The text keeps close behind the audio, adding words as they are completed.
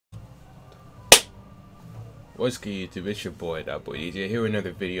What's good, YouTube? It's your boy DatBoiDJ here with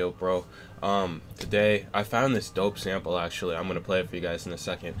another video, bro. Today I found this dope sample. Actually, I'm gonna play it for you guys in a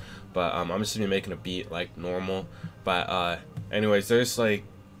second, but I'm just gonna be making a beat like normal. But anyways, there's like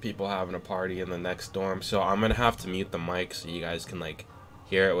people having a party in the next dorm, so I'm gonna have to mute the mic so you guys can like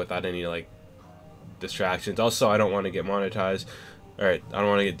hear it without any like distractions. Also, I don't want to get monetized. Alright, I don't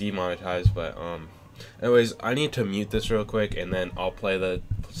want to get demonetized, but anyways, I need to mute this real quick and then I'll play the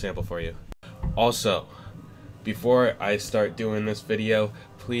sample for you. Also, before I start doing this video,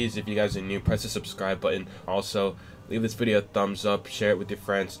 please, if you guys are new, press the subscribe button. Also, leave this video a thumbs up, share it with your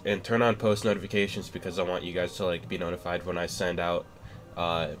friends, and turn on post notifications because I want you guys to like be notified when I send out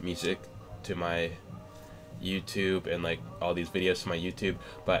music to my YouTube and like all these videos to my YouTube.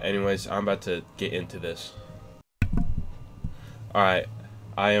 But anyways, I'm about to get into this. Alright,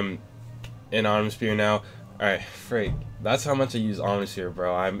 I am in Omnisphere now. Alright, freak. That's how much I use Omnisphere,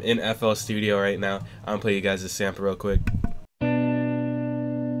 bro. I'm in FL Studio right now. I'm gonna play you guys this sample real quick.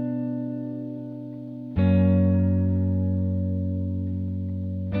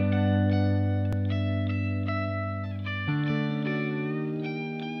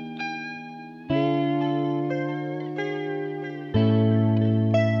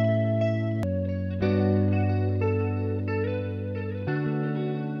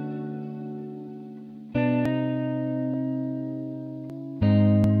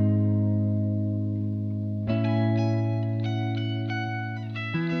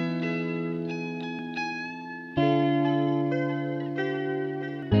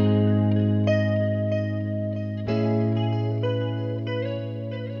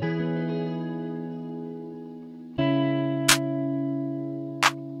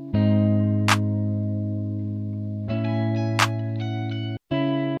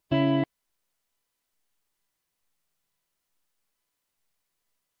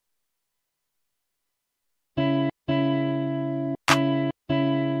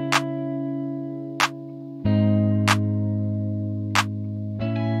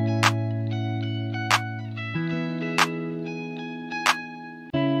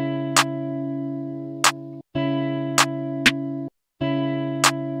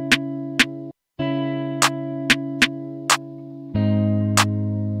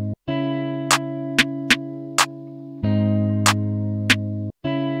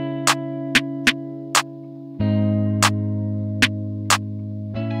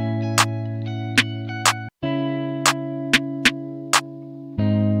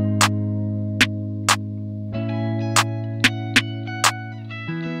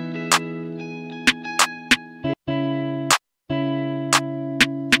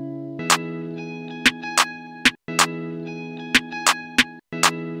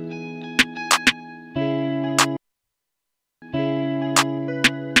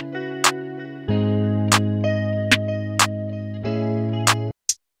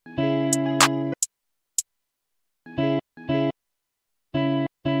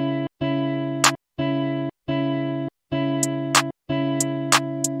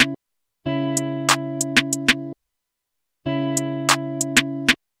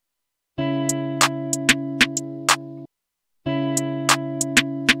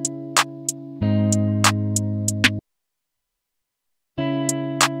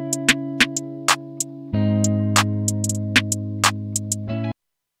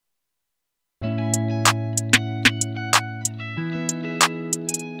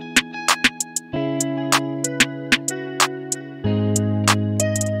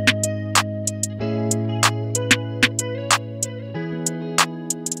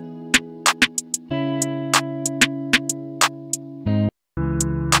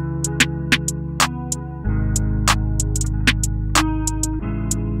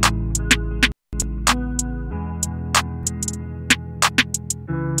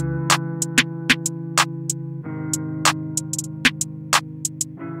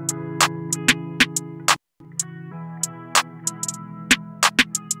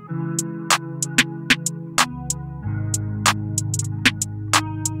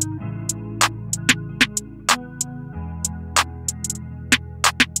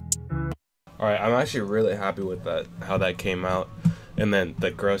 Alright, I'm actually really happy with that, how that came out. And then the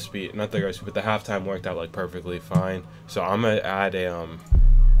gross beat, not the gross beat, but the halftime worked out like perfectly fine. So I'm gonna add a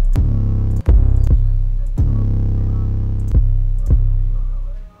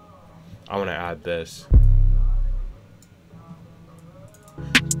I wanna add this.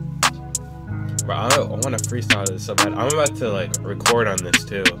 But I wanna freestyle this so bad. I'm about to like record on this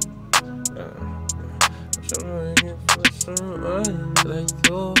too.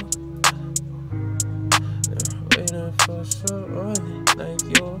 Waiting for someone like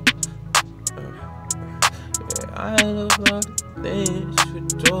you. I love all the things you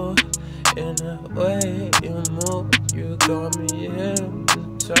do, in the way you move. You got me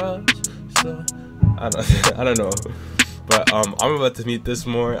hypnotized. So I don't know. But I'm about to meet this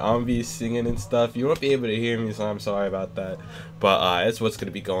more. I'm gonna be singing and stuff. You won't be able to hear me, so I'm sorry about that. But it's what's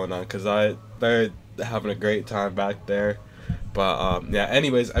gonna be going on, cause they're having a great time back there. But yeah.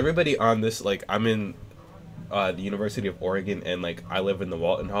 Anyways, everybody on this, like, I'm in the University of Oregon, and like I live in the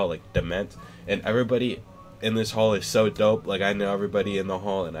Walton Hall, like Dement, and everybody in this hall is so dope. Like I know everybody in the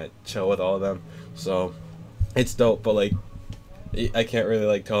hall, and I chill with all of them, so it's dope. But like I can't really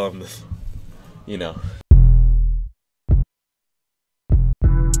like tell them this, you know.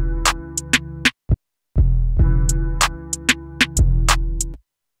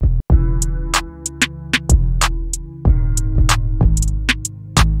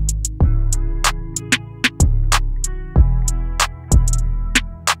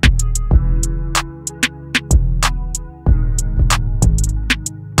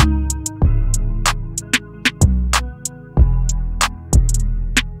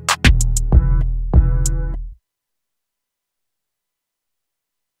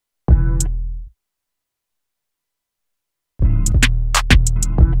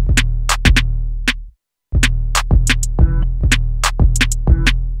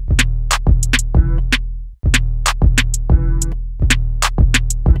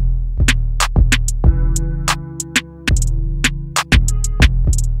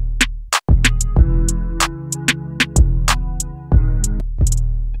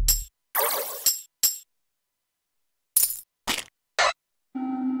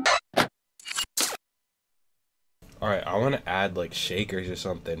 Alright, I want to add like shakers or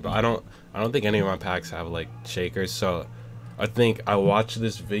something, but I don't think any of my packs have like shakers. So I think I watched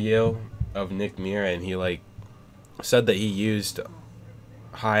this video of Nick Mira, and he like said that he used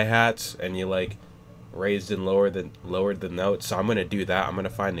hi-hats, and he like raised and lowered the notes. So I'm gonna do that. I'm gonna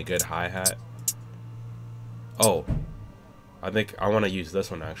find a good hi-hat. Oh, I think I want to use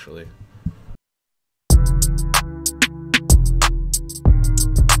this one actually.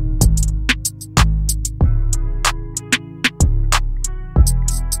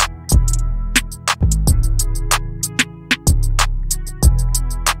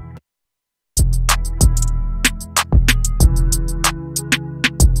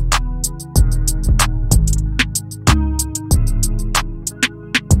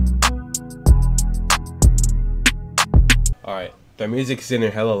 Alright, the music's in there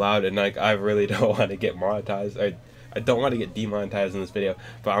hella loud, and like I really don't want to get monetized. I don't want to get demonetized in this video,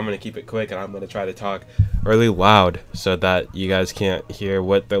 but I'm gonna keep it quick, and I'm gonna try to talk really loud so that you guys can't hear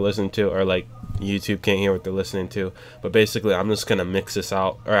what they're listening to, or like YouTube can't hear what they're listening to. But basically, I'm just gonna mix this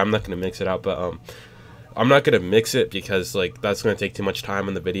out, or I'm not gonna mix it out, but I'm not gonna mix it because like that's gonna take too much time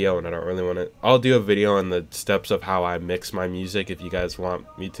in the video, and I don't really want to. I'll do a video on the steps of how I mix my music if you guys want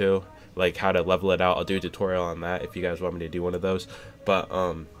me to, like how to level it out. I'll do a tutorial on that if you guys want me to do one of those. But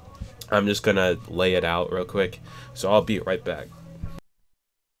I'm just gonna lay it out real quick, so I'll be right back.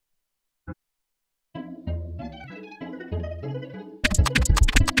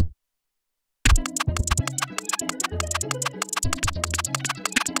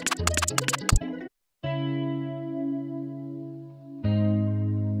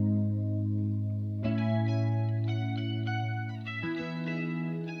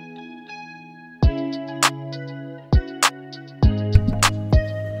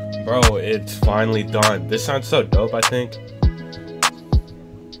 Bro, it's finally done. This sounds so dope, I think.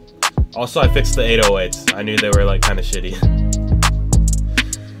 Also, I fixed the 808s. I knew they were like kind of shitty.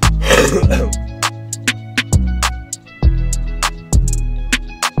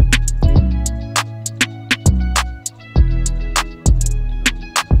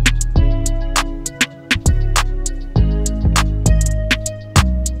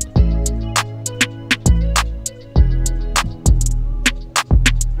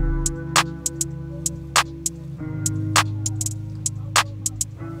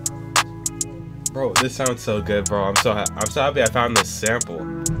 Bro, this sounds so good, bro. I'm so happy I found this sample.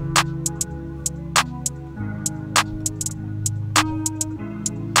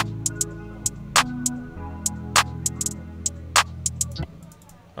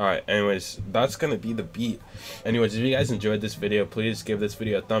 Alright, anyways, that's gonna be the beat. Anyways, if you guys enjoyed this video, please give this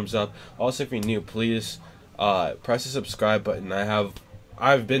video a thumbs up. Also, if you're new, please press the subscribe button.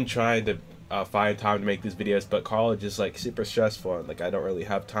 I've been trying to find time to make these videos, but college is like super stressful, and like I don't really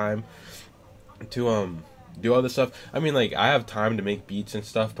have time to do all this stuff. I mean, like I have time to make beats and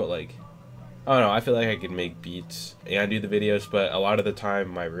stuff, but like I don't know, I feel like I can make beats and do the videos, but a lot of the time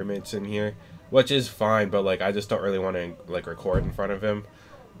my roommate's in here, which is fine, but like I just don't really want to like record in front of him.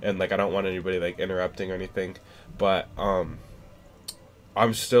 and like I don't want anybody like interrupting or anything, but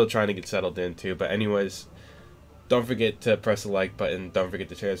I'm still trying to get settled in too. But anyways, don't forget to press the like button, don't forget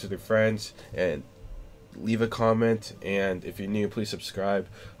to share this with your friends, and leave a comment, and if you're new, please subscribe.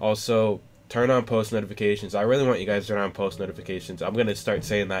 Also, turn on post notifications. I really want you guys to turn on post notifications. I'm gonna start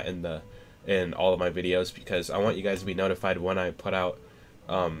saying that in all of my videos, because I want you guys to be notified when I put out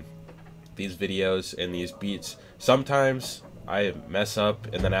these videos and these beats. Sometimes I mess up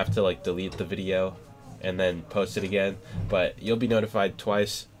and then I have to like delete the video and then post it again, but you'll be notified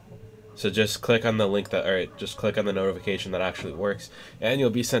twice. So just click on the link that, or just click on the notification that actually works, and you'll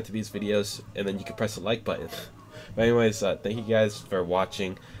be sent to these videos, and then you can press the like button. But anyways, thank you guys for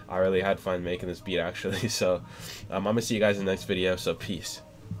watching. I really had fun making this beat actually. So I'm gonna see you guys in the next video. So peace.